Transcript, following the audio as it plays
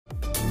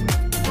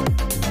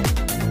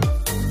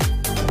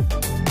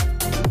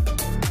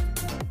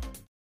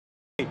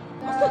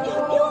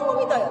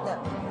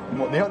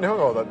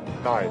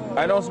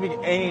I don't speak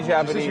any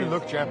Japanese. Just you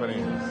look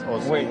Japanese. Or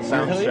wait, it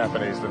sounds really?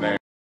 Japanese, the name.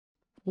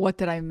 What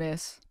did I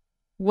miss?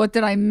 What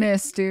did I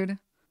miss, dude?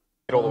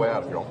 Get all the way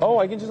out if you want. Oh,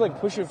 I can just like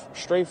push it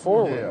straight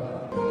forward. Yeah.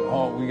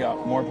 Oh, we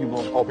got more people.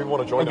 Oh, people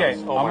want to join Okay, us.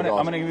 Oh my God.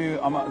 I'm gonna give you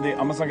the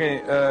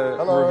Amasake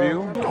Hello.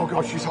 review. Oh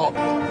God, she's hot.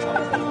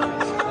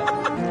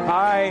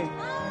 Hi.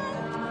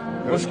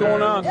 What's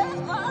going on?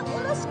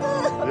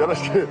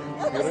 Yoroshiku.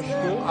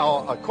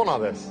 Kona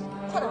desu.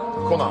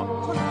 Kona.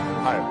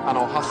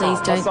 Please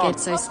Hassan. don't get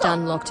so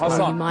stun-locked or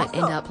Hassan. you might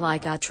end up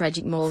like our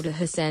tragic Mulder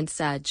Hassan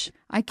Saj.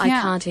 I I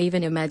can't. can't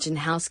even imagine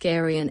how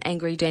scary and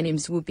angry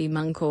Denims would be,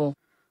 Munkor.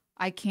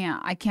 I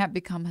can't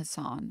become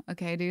Hassan.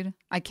 Okay, dude?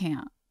 I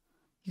can't.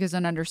 You guys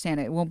don't understand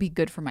it. It won't be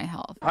good for my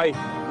health. Hi.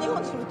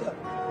 No.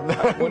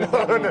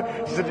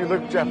 She said you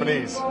look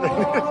Japanese.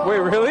 Wait,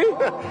 really?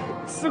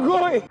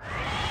 Sugoi.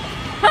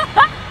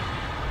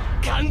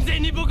 完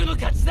全に僕の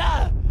勝ち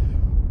だ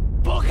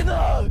僕の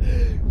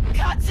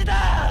勝ち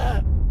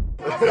だ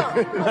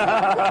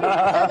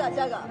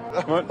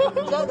What?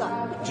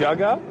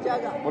 Jaga?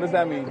 What does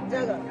that mean?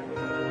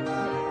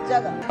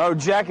 Oh,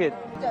 jacket.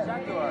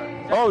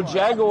 Oh,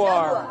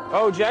 jaguar.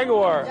 Oh,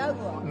 jaguar.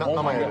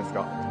 名前です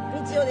か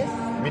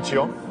みち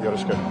およろ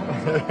しく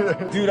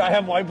Dude, I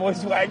have white boy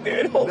swag,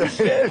 dude. Holy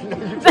shit.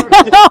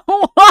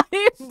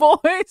 White boy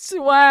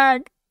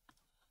swag.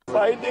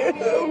 I did.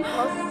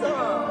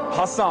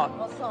 Hassan.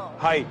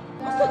 Hi.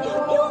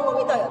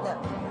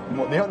 日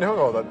本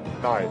語だ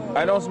ない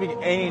I don't speak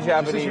any Just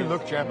Japanese. you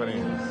look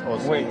Japanese. Or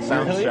Wait, it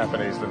sounds really?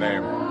 Japanese, the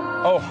name.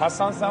 Oh,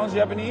 Hassan sounds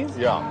Japanese?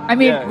 Yeah. I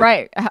mean, Yeah.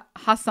 right.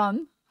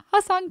 Hassan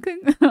kun.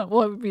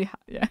 Well, it would be,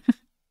 yeah.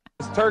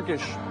 It's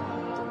Turkish.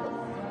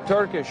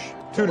 Turkish.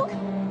 Turkish.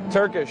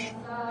 Turkey.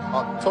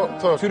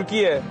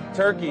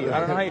 Turkey. I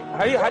don't know how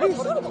you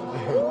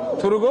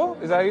Turgo?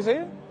 Is that how you say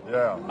it?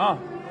 Yeah. Ah.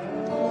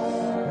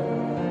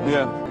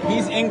 Yeah.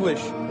 He's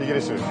English. イギ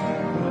リス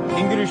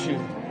English.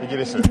 イギ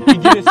リス English. イ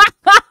ギリ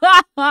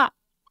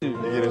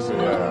ス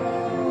yeah.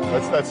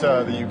 That's the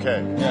UK.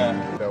 Yeah.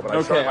 No, but I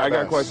tried Okay, my I got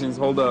best. questions.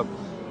 Hold up.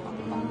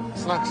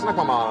 Snack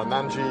mama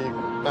nanji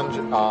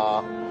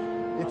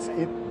it's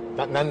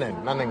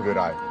nanen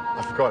gurai.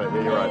 I forgot it.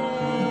 Yeah, you're right.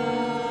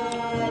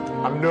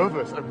 I'm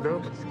nervous.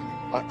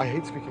 I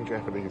hate speaking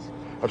Japanese.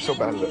 I'm so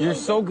bad at it. You're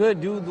so good,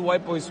 dude. The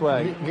white boy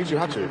swag.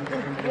 28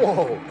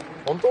 Whoa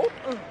本当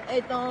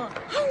阪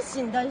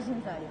神大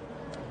震災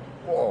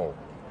Whoa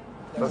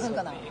わかる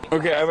かな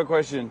Okay, I have a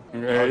question.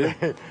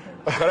 Okay.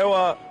 彼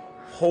は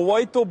ホワ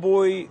イト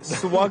ボーイ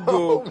スワッ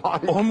グを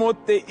思っ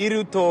てい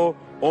ると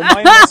思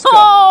いますか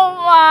Oh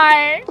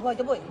my. ホワイ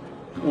トボーイ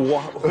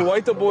ホワ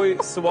イトボー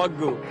イスワッ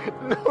グ。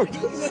 No,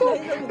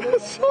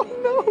 so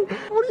no.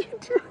 What are you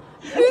doing?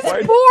 This poor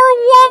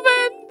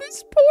woman.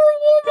 This poor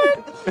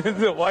woman.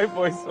 It's a white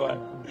boy swag.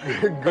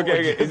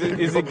 Okay. Is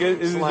it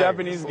good? Is it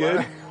Japanese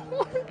good?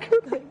 Oh my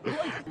goodness.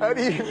 How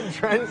do you even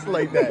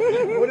translate that?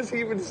 What is he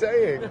even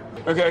saying?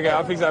 Okay,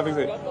 I'll fix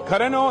it.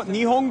 彼の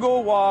日本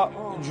語は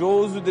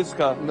上手です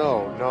か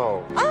No.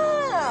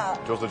 あ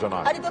上手じゃない。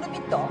あアリトルビ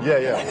ット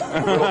Yeah.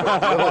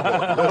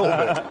 Little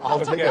bit. I'll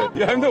take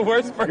Okay. it. I'm the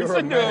worst You're a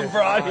person to have menace.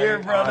 brought here,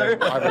 brother.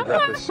 I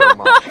regret this so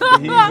much.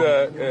 He's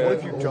What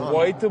have you done?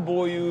 white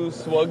boy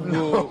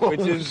swaggu, which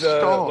is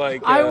stop.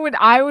 like I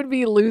would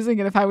be losing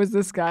it if I was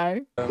this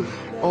guy.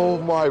 Oh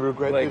my, I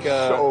regret like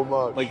this so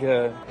much. like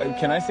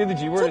can I say the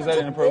G word? Is that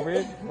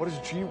inappropriate? What is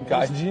G?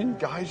 Gaijin?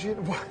 Gaijin?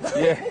 What?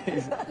 Yeah,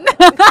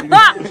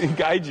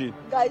 gaijin.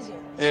 外人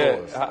Yeah,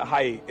 So-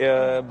 hi.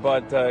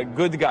 But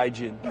good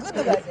gaijin. グッ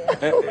ド外人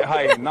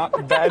Hi, not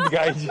bad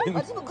gaijin.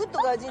 私もグッド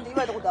外人って言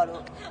われたことある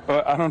I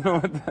don't know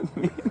what that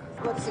means.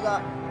 私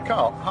が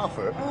Carl, half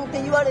it? っ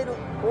て言われる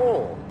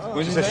Oh.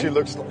 What'd She you says say?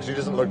 she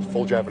doesn't look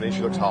full Japanese,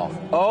 she looks half.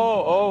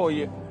 Oh,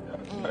 yeah.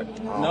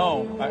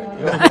 No.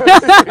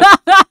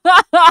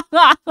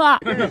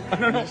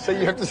 So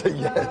you have to say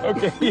yes.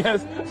 Okay,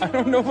 yes. I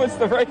don't know what's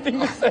the right thing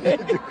to say.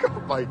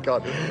 Oh my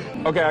god.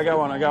 Okay, I got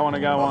one. Oh,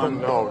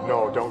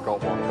 no, don't go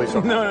one. Please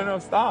don't. No,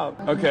 stop.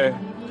 Okay.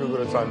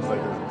 Google Translate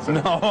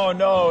it.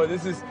 No,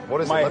 this is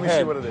What is it? my Let me see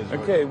head. what it is.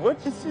 Okay, what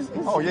is this?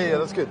 Oh, yeah,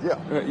 that's good, yeah.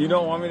 You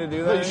don't want me to do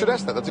No, that? you should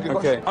ask that. That's a good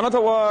Okay. question. あな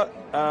たは、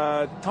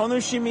楽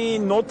しみ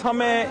のた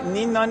め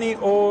に何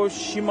を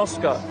します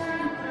か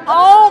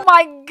Oh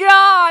my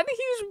god.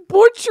 He's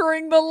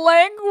butchering the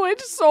language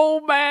so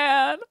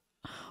bad.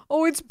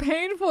 Oh, it's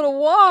painful to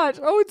watch.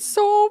 Oh, it's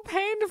so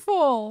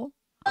painful.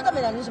 そのた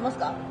め何します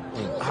か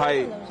は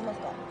い何します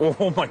か Oh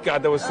my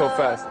god, that was so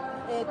fast.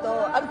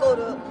 アルコー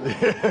ル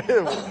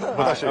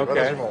私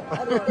Okay. も。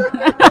アルコール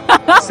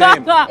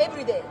Same. エブ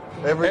リデイ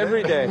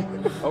Every day.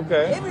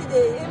 Okay. エブリデイ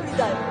エブリ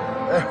タイム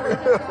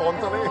本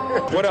当に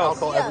What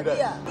else? Alcohol every day.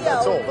 Yeah.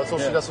 That's all. That's all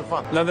she does for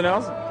fun. Nothing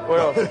else? What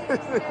else?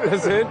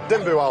 That's it?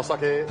 全部はお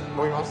酒飲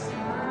みます。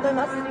飲み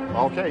ます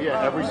Okay,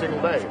 yeah, every single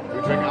day.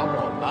 We drink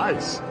alcohol.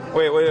 Nice.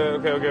 Wait,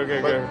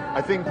 okay. But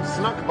I think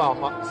snack bar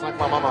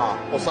mama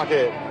お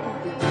酒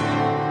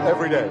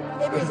every day.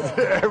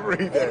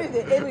 Every day.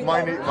 Every day.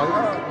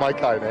 毎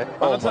回ね。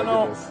あ Oh なた my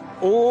の goodness.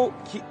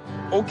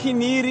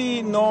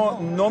 Okiniri no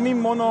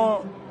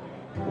nomimono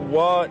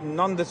wa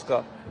nan desu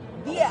ka?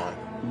 ビア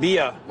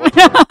Beer.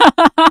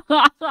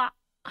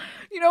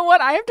 You know what?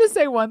 I have to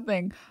say one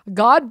thing.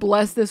 God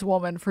bless this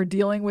woman for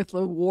dealing with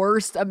the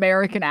worst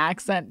American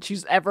accent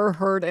she's ever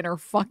heard in her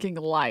fucking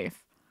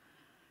life.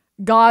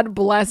 God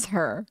bless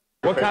her.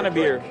 What kind of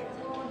beer?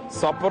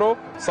 Sapporo?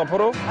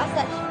 Sapporo?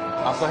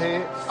 朝日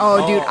Asahi.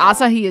 Oh, dude,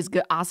 Asahi is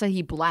good.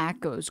 Asahi Black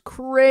goes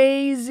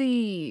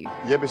crazy.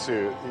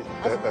 Yebisu.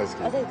 That's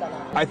朝 good. 日かな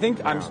I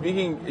think I'm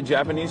speaking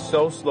Japanese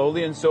so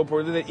slowly and so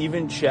poorly that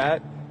even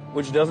chat,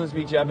 which doesn't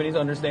speak Japanese,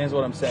 understands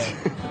what I'm saying.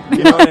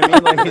 You know what I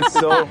mean? Like, it's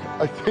so...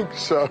 I think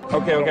so.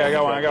 Okay, I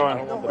got one.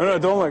 No,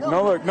 don't look.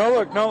 No look.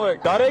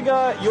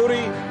 Darega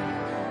yori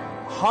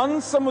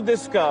handsome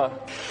desu ka?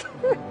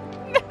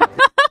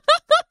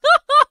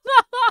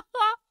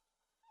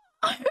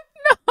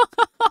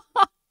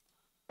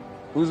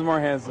 Who's more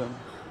handsome?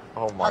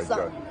 Oh my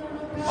god.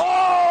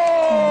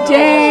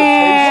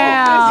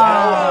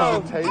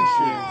 Damn.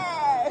 Hesitation.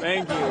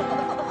 Thank you.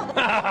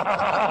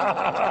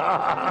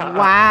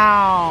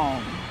 Wow.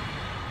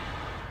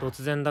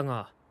 突然だ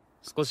が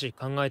少し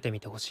考えてみ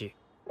てほしい。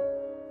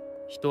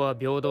人は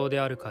平等で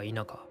あるか否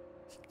か。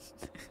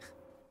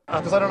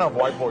 Because I don't have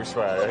white boy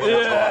swear.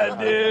 Yeah,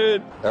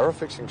 dude. Error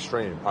fixing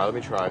stream. Alright, let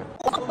me try.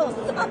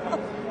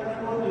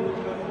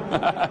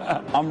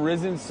 I'm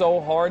risen so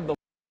hard, the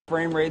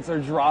frame rates are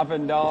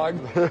dropping, dog.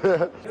 全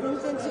然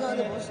違う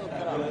ね帽子取っ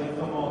たら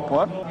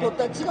What? 取っ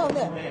たら違う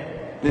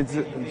ね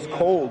It's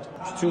cold.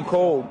 It's too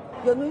cold.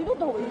 いや脱いどっ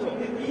た方がいいよ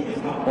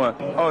What?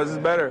 Oh, this is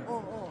better.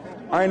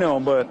 I know,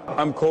 but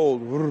I'm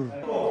cold.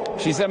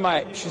 She said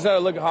I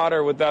look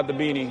hotter without the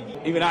beanie.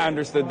 Even I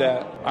understood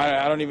that.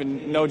 I don't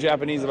even know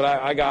Japanese, but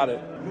I got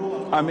it.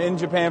 I'm in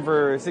Japan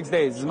for 6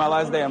 days. This is my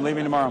last day. I'm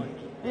leaving tomorrow.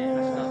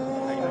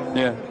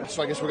 Yeah.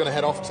 So I guess we're gonna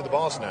head off to the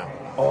bars now.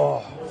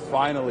 Oh,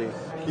 finally.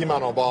 今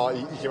のバ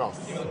ー行きま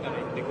す。いらっし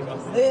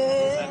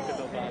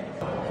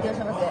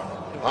ゃいませ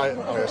はい、お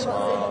願いし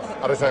ま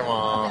す。あ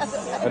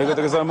りが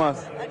とうございま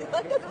す。 Arigatou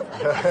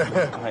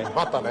gozaimasu.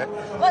 またね。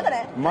また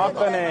ね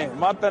Matane.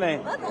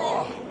 Matane.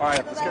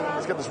 Alright,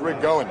 let's get this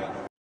rig going.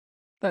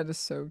 That is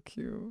so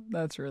cute.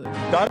 That's really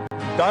cute.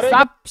 Dare?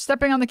 Stop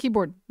stepping on the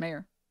keyboard,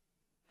 Mayor.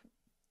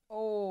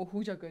 Oh,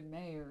 who's a good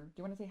mayor? Do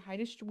you want to say hi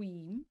to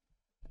Stream?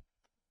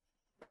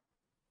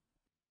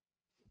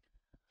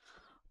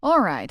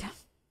 All right.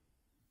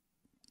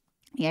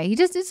 Yeah,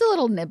 it's a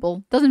little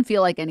nibble. Doesn't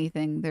feel like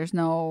anything.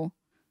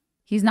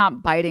 He's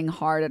not biting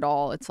hard at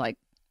all. It's like,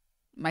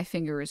 my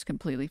finger is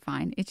completely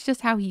fine. It's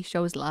just how he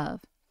shows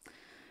love.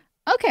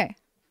 Okay.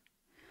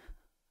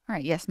 All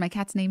right, yes, my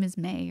cat's name is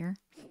Mayor.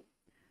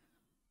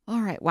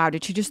 All right, wow,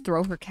 did she just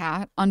throw her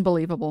cat?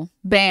 Unbelievable.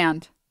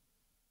 Banned,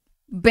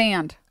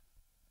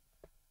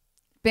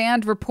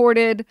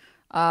 reported,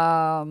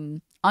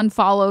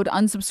 unfollowed,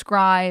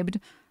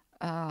 unsubscribed,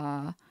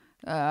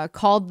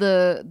 called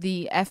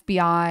the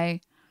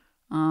FBI,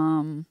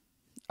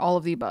 all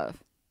of the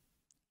above.